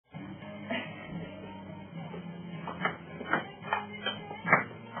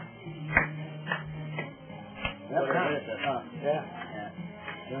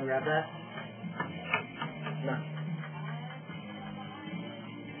grab that? No.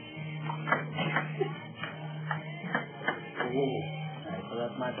 Ooh. Alright, so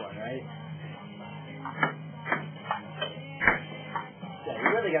that's my point, right? Yeah, you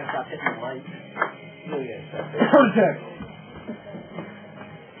really gotta stop hitting the light. You really gotta stop hitting the light.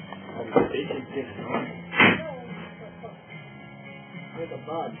 There's a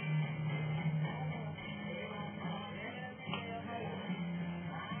bug.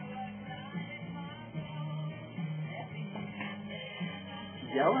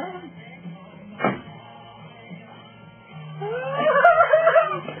 Yell at him?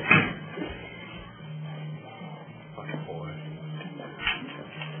 Fucking boy.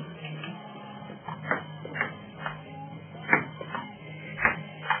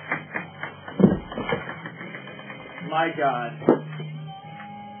 My God.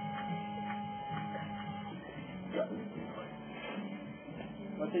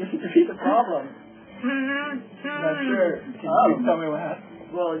 What seems to be the problem? Not sure. Can you tell me what happened?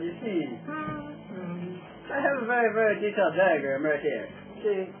 Well, you see, I have a very, very detailed diagram right here.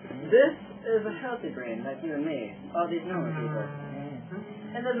 See, this is a healthy brain, like you and me, all these normal people.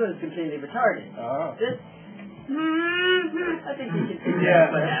 And this one's completely retarded. Oh. This, I think you can see what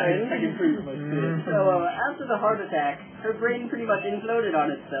happened. I can pretty much see it. So, after the heart attack, her brain pretty much imploded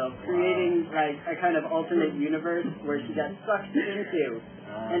on itself, creating, like, a kind of alternate universe where she got sucked into.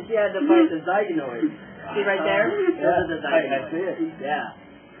 And she had to fight the zygonoids. See right there? Those are the zygonoids. I see it. Yeah.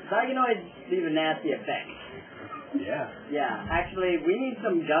 Zygonoids leave a nasty effect. Yeah. Yeah. Actually, we need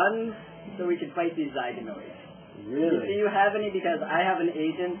some guns so we can fight these zygonoids. Really? Do you have any? Because I have an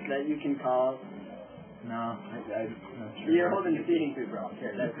agent that you can call. No, I'm not sure. You're holding the feeding tube wrong. Here,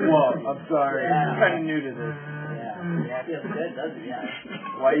 that's whoa, I'm sorry. Yeah. I'm kind of new to this. Yeah, it feels good, doesn't it? Yeah.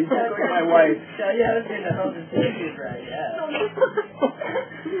 Why are you talking to my wife? You haven't seen the hold the feeding tube right, yeah.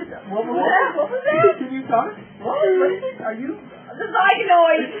 What was that? What was that? Can you talk? What is it? Are you... The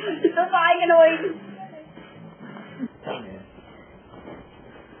zygonoid! The zygonoid!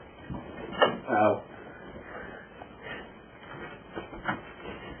 Ow.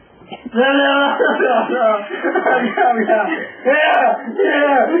 No. Yeah,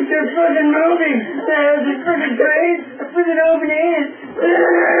 they're fucking moving. They're fucking great. They're fucking open ears.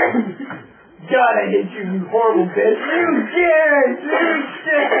 God, I hate you, you horrible bitch. You scared.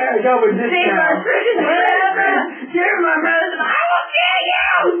 I got with this now. You're my brother. I will kill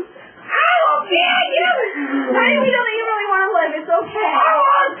you. I will kill you. I know you really want to live. It's okay. I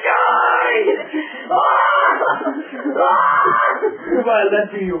won't die. Goodbye, let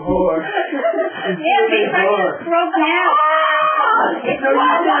you whore. Yeah, big friend broke now. It's broken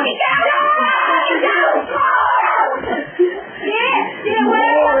down. Yeah,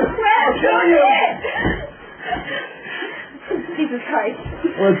 I'll kill you. Jesus Christ.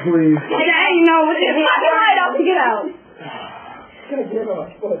 Let's leave. Yeah, you know, with your fucking light off to get out. Get on my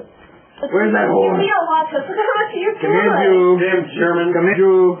foot. Where's that hole? We don't want this. Look how much you're doing. Come here, Jew. Damn German. Come here,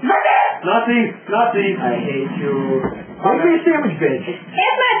 Jew. Nazis. I hate you. Make me a sandwich, bitch. It's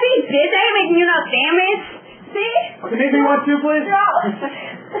not being bitch. I ain't making you no sandwich. See? Can you make me one too, please? No.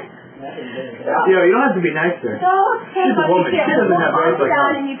 Yo, you don't have to be nice to her. No, she's a woman. She doesn't have rights like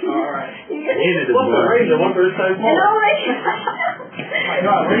that. Alright. What's the razor? One first time. Oh my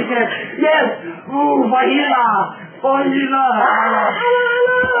God, what do you get? Yes! Ooh, Vahila! Vahila!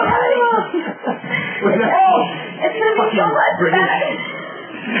 What's that? Oh! It's gonna be so much better!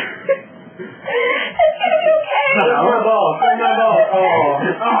 It's gonna be okay! Where's my ball? Where's my ball?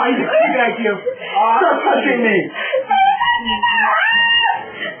 Oh, you got you! Stop touching me!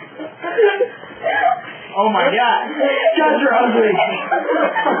 Oh my God! God, you're ugly!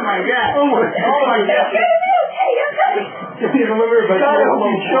 Oh my God! Oh my God! God, I hope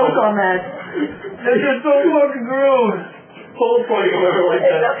you choke on that. It's just so fucking gross. Pull a liver like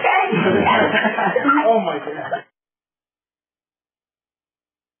that. It's okay. Oh my God.